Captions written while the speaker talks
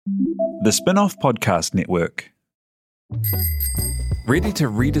The Spin-off Podcast Network. Ready to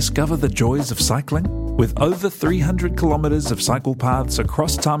rediscover the joys of cycling? With over 300 kilometres of cycle paths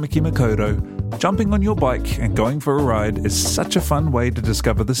across Tāmaki Makaurau, jumping on your bike and going for a ride is such a fun way to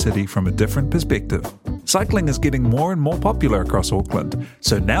discover the city from a different perspective. Cycling is getting more and more popular across Auckland,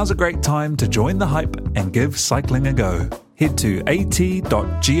 so now's a great time to join the hype and give cycling a go. Head to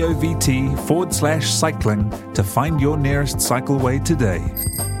at.govt/cycling to find your nearest cycleway today.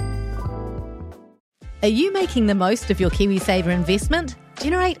 Are you making the most of your KiwiSaver investment?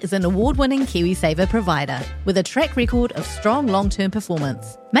 Generate is an award-winning KiwiSaver provider with a track record of strong long-term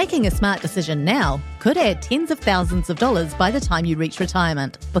performance. Making a smart decision now could add tens of thousands of dollars by the time you reach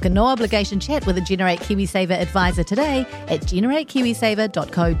retirement. Book a no-obligation chat with a Generate KiwiSaver advisor today at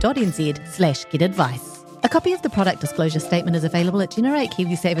generatekiwisaver.co.nz/get-advice. A copy of the product disclosure statement is available at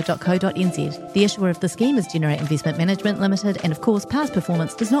generatekiwisaver.co.nz. The issuer of the scheme is Generate Investment Management Limited, and of course, past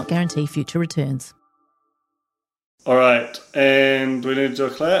performance does not guarantee future returns. All right, and we need to do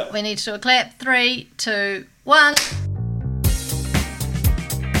a clap. We need to do a clap. 3, 2, 1.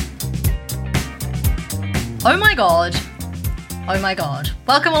 Oh my God. Oh my God.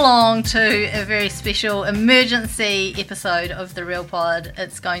 Welcome along to a very special emergency episode of The Real Pod.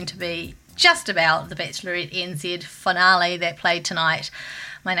 It's going to be just about the Bachelorette NZ finale that played tonight.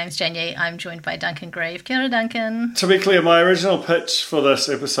 My name's Janie. I'm joined by Duncan Grieve. Kia ora, Duncan. To be clear, my original pitch for this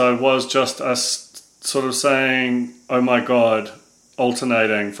episode was just us sort of saying, oh my God,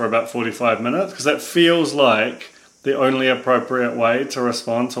 alternating for about 45 minutes, because that feels like the only appropriate way to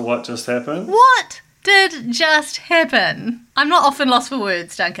respond to what just happened. What did just happen? I'm not often lost for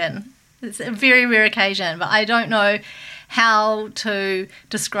words, Duncan. It's a very rare occasion, but I don't know how to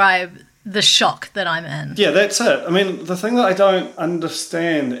describe the shock that I'm in. Yeah, that's it. I mean, the thing that I don't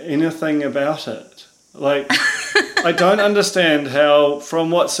understand anything about it, like, I don't understand how,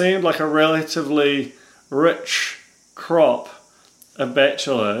 from what seemed like a relatively rich crop of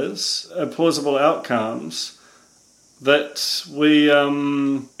bachelors, plausible outcomes, that we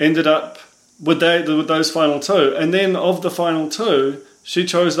ended up with those final two. And then of the final two, she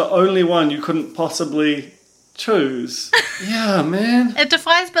chose the only one you couldn't possibly choose. Yeah, man. It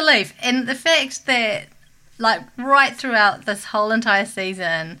defies belief. And the fact that, like, right throughout this whole entire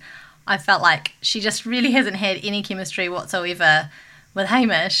season, I felt like she just really hasn't had any chemistry whatsoever with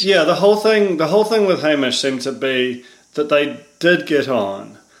Hamish. Yeah, the whole thing with Hamish seemed to be that they did get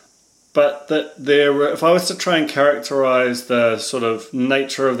on, but that if I was to try and characterise the sort of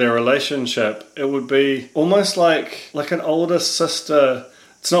nature of their relationship, it would be almost like an older sister.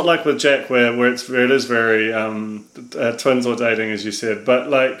 It's not like with Jack where it is very twins or dating, as you said, but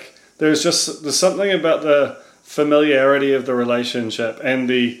like there's something about the familiarity of the relationship and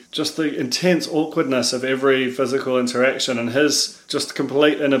the intense awkwardness of every physical interaction, and his just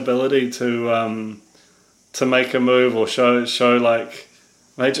complete inability to make a move or show like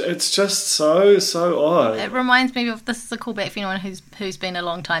major. It's just so odd. It reminds me of, this is a callback for anyone who's been a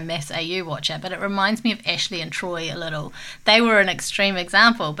long time Maths AU watcher, but it reminds me of Ashley and Troy a little. They were an extreme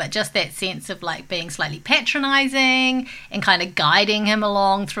example, but just that sense of like being slightly patronising and kind of guiding him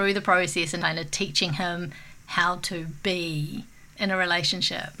along through the process and kind of teaching him how to be in a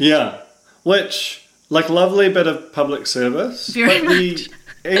relationship. Yeah, which, like, lovely bit of public service. Very but the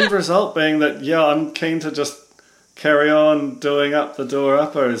end result being that, yeah, I'm keen to just carry on doing up the door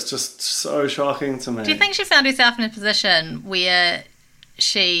upper is just so shocking to me. Do you think she found herself in a position where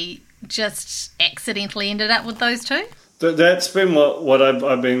she just accidentally ended up with those two? That's been what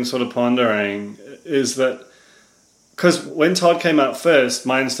I've been sort of pondering, is that, because when Todd came out first,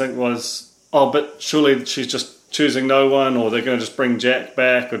 my instinct was, oh, but surely she's just choosing no one, or they're going to just bring Jack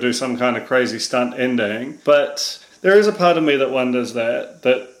back or do some kind of crazy stunt ending. But there is a part of me that wonders that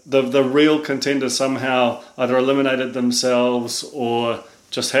the real contenders somehow either eliminated themselves or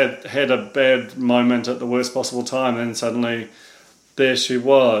just had a bad moment at the worst possible time, and suddenly there she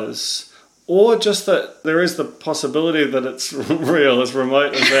was. Or just that there is the possibility that it's real, as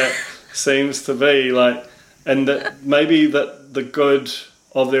remote as that seems to be, like, and that maybe that the good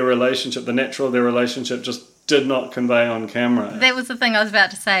of their relationship, the natural of their relationship, just did not convey on camera. That was the thing I was about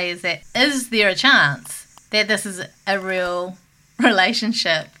to say, is there a chance that this is a real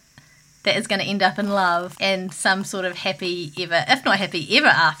relationship that is going to end up in love and some sort of happy ever, if not happy ever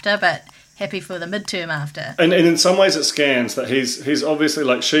after, but happy for the midterm after? And in some ways it scans that he's obviously,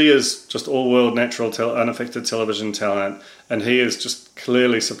 like, she is just all-world natural unaffected television talent, and he is just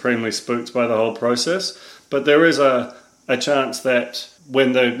clearly supremely spooked by the whole process. But there is a chance that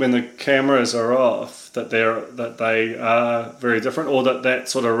when the cameras are off, that they are very different, or that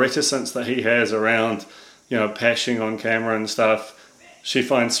sort of reticence that he has around, you know, pashing on camera and stuff she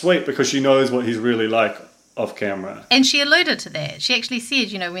finds sweet because she knows what he's really like off camera. And she alluded to that. She actually said,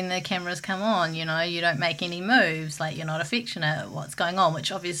 when the cameras come on, you don't make any moves, like you're not affectionate, what's going on,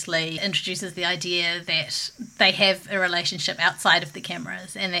 which obviously introduces the idea that they have a relationship outside of the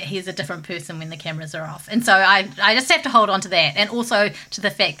cameras and that he's a different person when the cameras are off. And so I just have to hold on to that, and also to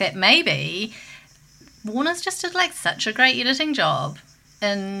the fact that maybe Warner's just did like such a great editing job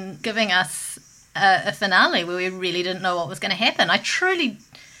in giving us a finale where we really didn't know what was going to happen. I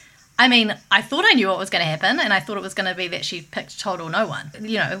thought I knew what was going to happen, and I thought it was going to be that she picked Todd or no one.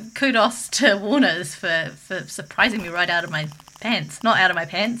 Kudos to Warner's for surprising me right out of my pants. Not out of my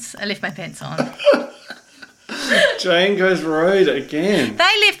pants. I left my pants on. Jane goes rogue again.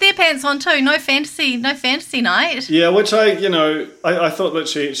 They left their pants on too. No fantasy night. Yeah, which I thought that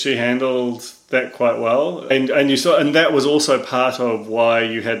she handled that quite well, and you saw, and that was also part of why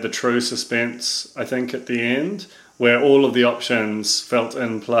you had the true suspense, I think, at the end, where all of the options felt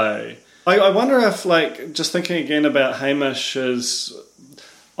in play. I wonder if, like, just thinking again about Hamish's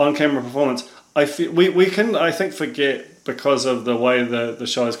on-camera performance, we can, I think, forget, because of the way the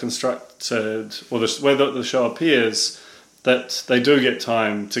show is constructed, or the way the show appears, that they do get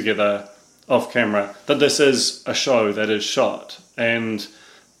time together off camera, that this is a show that is shot, and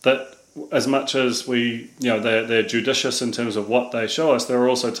that as much as they're judicious in terms of what they show us, there are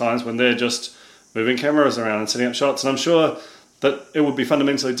also times when they're just moving cameras around and setting up shots. And I'm sure that it would be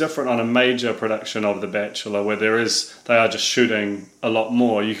fundamentally different on a major production of The Bachelor, where they are just shooting a lot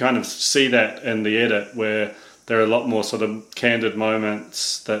more. You kind of see that in the edit, where there are a lot more sort of candid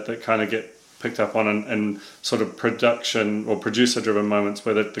moments that kind of get picked up on, and sort of production or producer-driven moments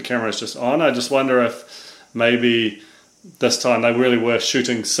where the camera is just on. I just wonder if maybe this time they really were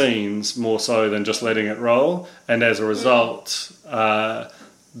shooting scenes more so than just letting it roll, and as a result,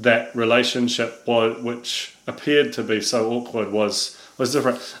 that relationship, which appeared to be so awkward, was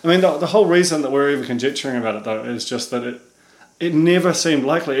different. I mean, the whole reason that we're even conjecturing about it, though, is just that it never seemed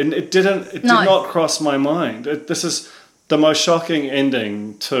likely, and it did not cross my mind. This is the most shocking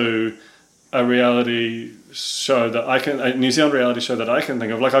ending to a reality show a New Zealand reality show that I can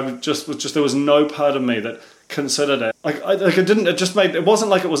think of. Like, there was no part of me that considered it. It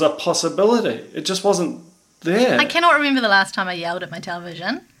wasn't like it was a possibility. It just wasn't there. I cannot remember the last time I yelled at my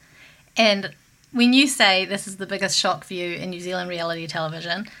television. And when you say this is the biggest shock for you in New Zealand reality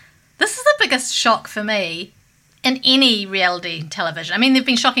television, this is the biggest shock for me in any reality television. I mean, there have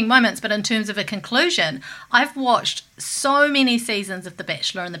been shocking moments, but in terms of a conclusion, I've watched so many seasons of The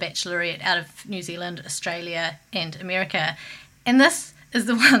Bachelor and The Bachelorette out of New Zealand, Australia, and America. And this is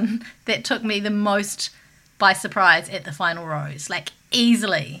the one that took me the most by surprise at the final rose, like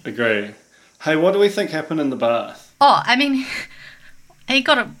easily. Agree. Hey, what do we think happened in the bath? Oh, I mean, he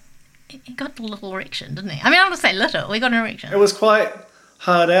got a little erection, didn't he? I mean, I'm going to say little. We got an erection. It was quite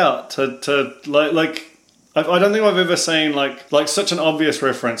hard out to like. I don't think I've ever seen like such an obvious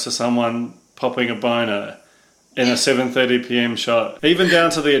reference to someone popping a boner in a 7:30 p.m. show, even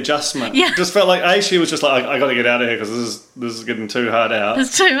down to the adjustment. Yeah. Just felt like she was just like, I got to get out of here because this is getting too hard out.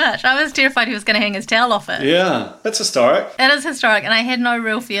 It's too much. I was terrified he was going to hang his towel off it. Yeah, that's historic. It is historic, and I had no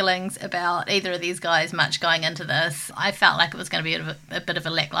real feelings about either of these guys much going into this. I felt like it was going to be a bit of a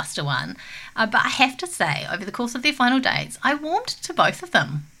lackluster one, but I have to say, over the course of their final dates, I warmed to both of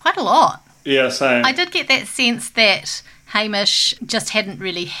them quite a lot. Yeah, same. I did get that sense that Hamish just hadn't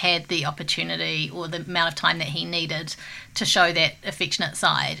really had the opportunity or the amount of time that he needed to show that affectionate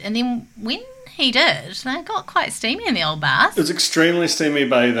side. And then when he did, they got quite steamy in the old bath. It was extremely steamy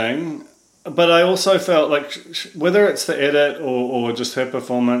bathing. But I also felt like, whether it's the edit or just her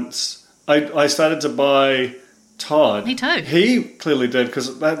performance, I started to buy Todd. Me too. He clearly did,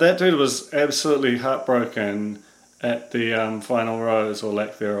 because that dude was absolutely heartbroken at the final rose, or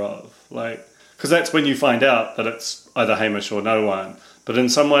lack thereof. Like, because that's when you find out that it's either Hamish or no one. But in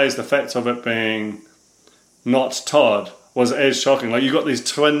some ways, the fact of it being not Todd was as shocking. Like, you got these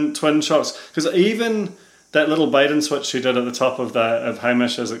twin shocks. Because even that little bait and switch she did at the top of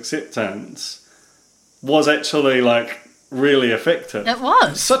Hamish's acceptance was actually, like, really effective. It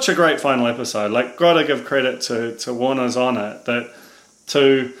was. Such a great final episode. Like, gotta give credit to Warner's on it.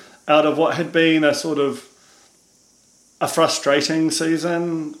 Out of what had been a sort of a frustrating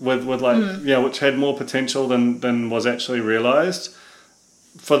season which had more potential than was actually realised,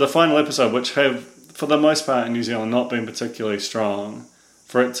 for the final episode, which have, for the most part in New Zealand, not been particularly strong,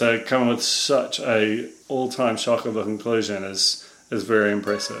 for it to come with such a all-time shock of a conclusion is very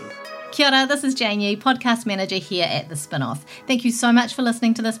impressive. Kia ora, this is Janie, podcast manager here at The Spin-Off. Thank you so much for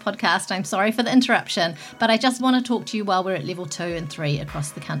listening to this podcast. I'm sorry for the interruption, but I just want to talk to you while we're at level 2 and 3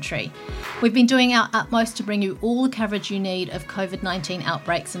 across the country. We've been doing our utmost to bring you all the coverage you need of COVID-19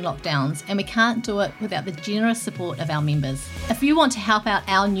 outbreaks and lockdowns, and we can't do it without the generous support of our members. If you want to help out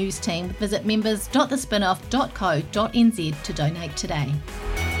our news team, visit members.thespinoff.co.nz to donate today.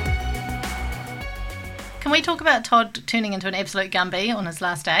 Can we talk about Todd turning into an absolute Gumby on his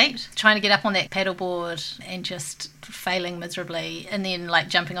last date? Trying to get up on that paddleboard and just failing miserably, and then like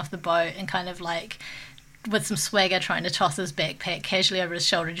jumping off the boat and kind of like with some swagger trying to toss his backpack casually over his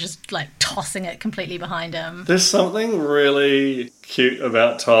shoulder, just like tossing it completely behind him. There's something really cute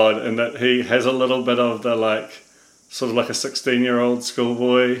about Todd in that he has a little bit of the like sort of like a 16-year-old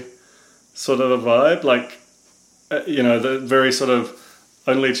schoolboy sort of a vibe, like the very sort of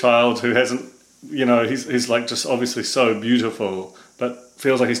only child who hasn't, he's like just obviously so beautiful, but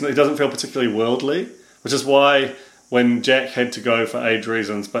feels like he doesn't feel particularly worldly, which is why when Jack had to go for age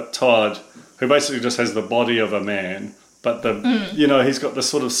reasons, but Todd, who basically just has the body of a man, but he's got this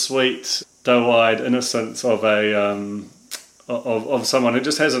sort of sweet, doe-eyed innocence of a of someone who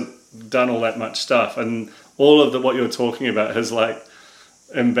just hasn't done all that much stuff, and all of what you're talking about, his like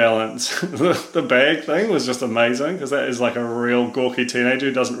imbalance, the bag thing was just amazing, because that is like a real gawky teenager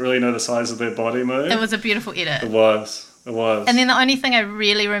who doesn't really know the size of their body move. It was a beautiful edit. It was. And then the only thing I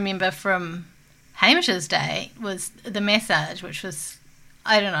really remember from Hamish's day was the massage, which was,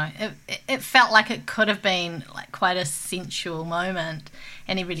 I don't know, it felt like it could have been like quite a sensual moment,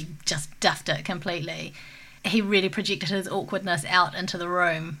 and he really just duffed it completely. He really projected his awkwardness out into the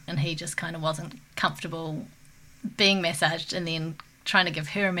room, and he just kind of wasn't comfortable being massaged, and then trying to give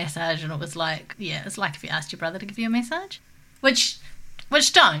her a massage, and it was like, yeah, it's like if you asked your brother to give you a massage, which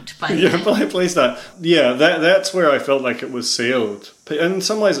don't, but yeah, please don't. Yeah, that's where I felt like it was sealed. In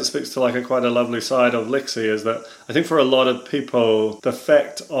some ways, it speaks to like quite a lovely side of Lexi, is that I think for a lot of people, the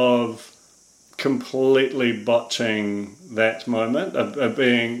fact of completely botching that moment, of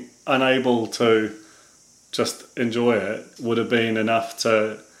being unable to just enjoy it, would have been enough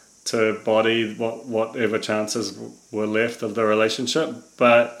to body whatever chances were left of the relationship.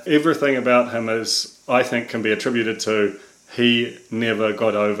 But everything about him I think can be attributed to he never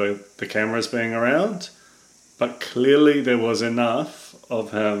got over the cameras being around, but clearly there was enough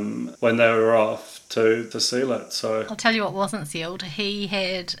of him when they were off to seal it. So I'll tell you what wasn't sealed. He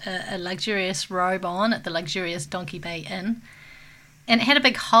had a luxurious robe on at the luxurious Donkey Bay Inn, and it had a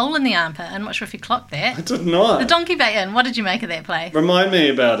big hole in the armpit. I'm not sure if you clocked that. I did not. The Donkey Bay Inn, what did you make of that play? Remind me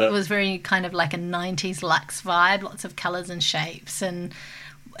about it. It was very kind of like a 90s luxe vibe, lots of colours and shapes and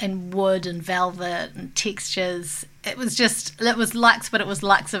wood and velvet and textures. It was luxe, but it was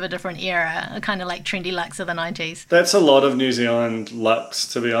luxe of a different era, a kind of like trendy luxe of the 90s. That's a lot of New Zealand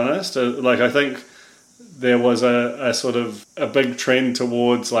luxe, to be honest. I think there was a sort of a big trend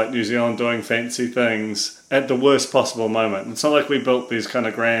towards like New Zealand doing fancy things at the worst possible moment. It's not like we built these kind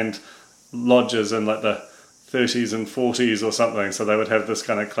of grand lodges in like the 30s and 40s or something, so they would have this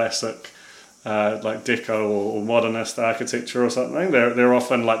kind of classic like deco or modernist architecture or something. They're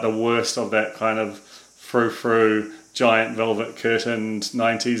often like the worst of that kind of frou-frou giant velvet curtained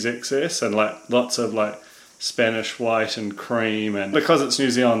 90s excess, and like lots of like Spanish white and cream, and because it's New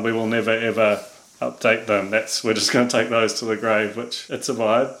Zealand we will never ever update them. We're just going to take those to the grave, which it's a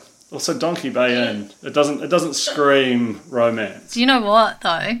vibe. Also, Donkey Bay Inn. It doesn't scream romance. Do you know what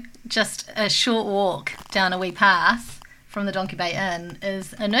though? Just a short walk down a wee path from the Donkey Bay Inn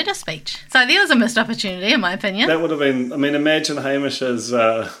is a nudist beach. So there was a missed opportunity, in my opinion. That would have been. I mean, imagine Hamish's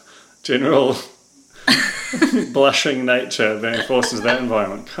general blushing nature being forced into that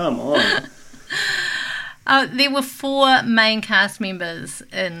environment. Come on. There were 4 main cast members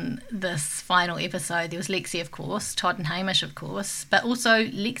in this final episode. There was Lexi, of course, Todd and Hamish, of course, but also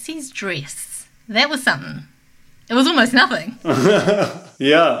Lexi's dress. That was something. It was almost nothing.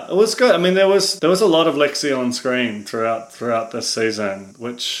 Yeah, it was good. I mean, there was a lot of Lexi on screen throughout this season,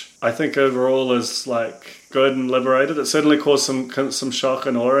 which I think overall is like good and liberated. It certainly caused some shock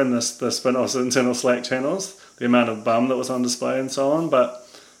and awe in the spin-offs internal Slack channels, the amount of bum that was on display and so on. But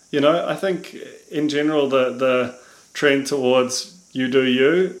I think in general the trend towards you do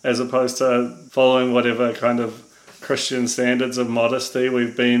you, as opposed to following whatever kind of Christian standards of modesty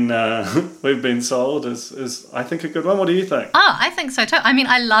we've been sold is I think a good one. What do you think? Oh, I think so too. I mean,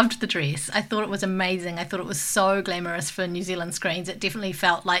 I loved the dress. I thought it was amazing. I thought it was so glamorous for New Zealand screens. It definitely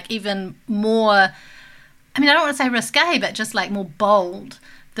felt like even more, I mean, I don't want to say risque, but just like more bold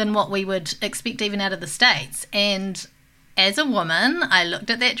than what we would expect even out of the States. And as a woman, I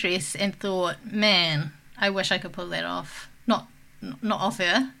looked at that dress and thought, man, I wish I could pull that off. Not off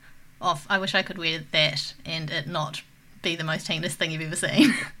her, I wish I could wear that and it not be the most heinous thing you've ever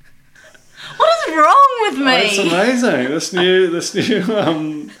seen. What is wrong with me? Oh, it's amazing. This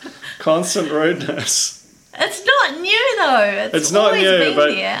new constant rudeness. It's not new though. It's not always new, been but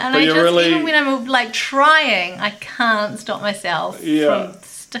there. And but I you're just, really, even when I'm like trying, I can't stop myself Yeah. from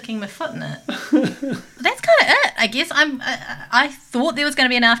sticking my foot in it. That's kind of it, I guess. I thought there was going to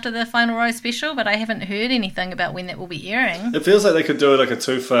be an after the final rose special, but I haven't heard anything about when that will be airing. It feels like they could do it like a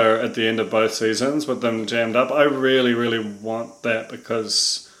twofer at the end of both seasons with them jammed up. I really, really want that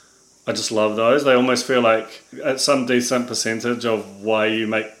because I just love those. They almost feel like at some decent percentage of why you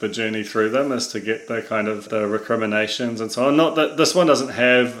make the journey through them is to get the kind of the recriminations and so on. Not that this one doesn't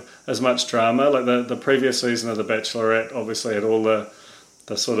have as much drama. Like the previous season of The Bachelorette obviously had all the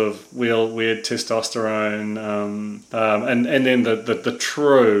sort of weird testosterone and then the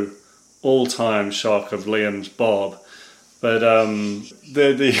true all-time shock of Liam's Bob. But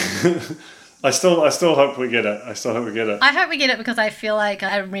I still hope we get it. I hope we get it because I feel like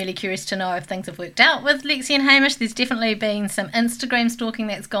I'm really curious to know if things have worked out with Lexi and Hamish. There's definitely been some Instagram stalking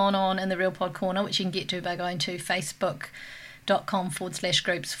that's gone on in the Real Pod Corner, which you can get to by going to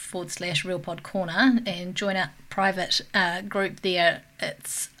facebook.com/groups/Real Pod Corner and join our private group there.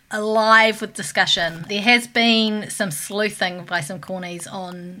 It's alive with discussion. There has been some sleuthing by some cornies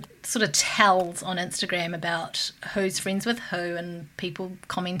on sort of tells on Instagram about who's friends with who and people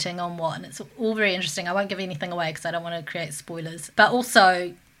commenting on what, and it's all very interesting. I won't give anything away because I don't want to create spoilers, but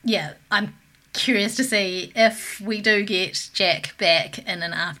also I'm curious to see if we do get Jack back in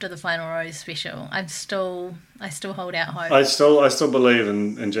an after the final rose special. I still hold out hope. I still believe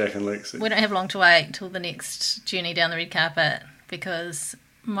in Jack and Lexi. We don't have long to wait till the next journey down the red carpet because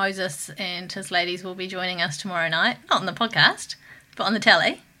Moses and his ladies will be joining us tomorrow night, not on the podcast, but on the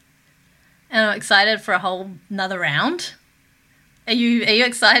telly. And I'm excited for a whole another round. Are you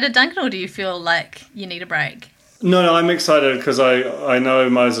excited, Duncan, or do you feel like you need a break? No, I'm excited because I know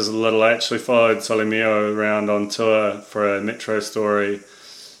Moses a little. I actually followed Solimio around on tour for a Metro story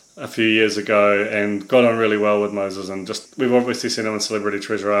a few years ago and got on really well with Moses. And just we've obviously seen him on Celebrity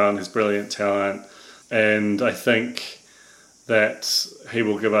Treasure Island, his brilliant talent. And I think that he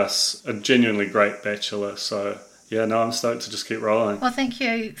will give us a genuinely great Bachelor. So, I'm stoked to just keep rolling. Well, thank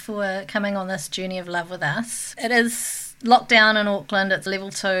you for coming on this journey of love with us. It is lockdown in Auckland. It's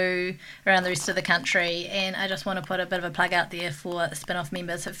level 2 around the rest of the country. And I just want to put a bit of a plug out there for Spin-Off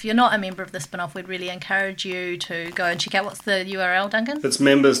members. If you're not a member of the Spin-Off, we'd really encourage you to go and check out. What's the URL, Duncan? It's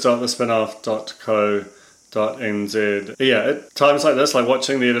members.thespinoff.co.nz. At times like this, like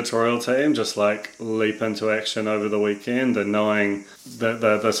watching the editorial team just like leap into action over the weekend and knowing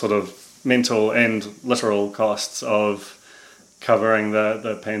the sort of mental and literal costs of covering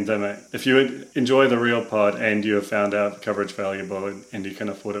the pandemic. If you enjoy the Real Pod and you have found our coverage valuable and you can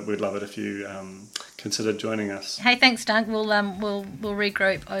afford it, we'd love it if you considered joining us. Hey, thanks, Dunk. We'll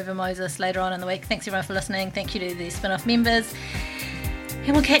regroup over Moses later on in the week. Thanks everyone for listening. Thank you to the Spin-Off members,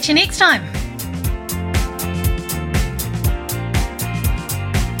 and we'll catch you next time.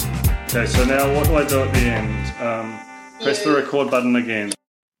 Okay, so now what do I do at the end? Press the record button again.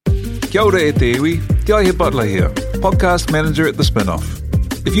 Kia ora e te iwi, Te Aihe Butler here, podcast manager at The Spin-Off.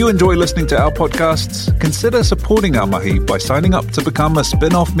 If you enjoy listening to our podcasts, consider supporting our mahi by signing up to become a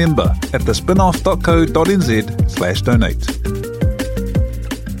Spin-Off member at thespinoff.co.nz/donate.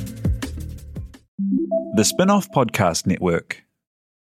 The Spin-Off Podcast Network.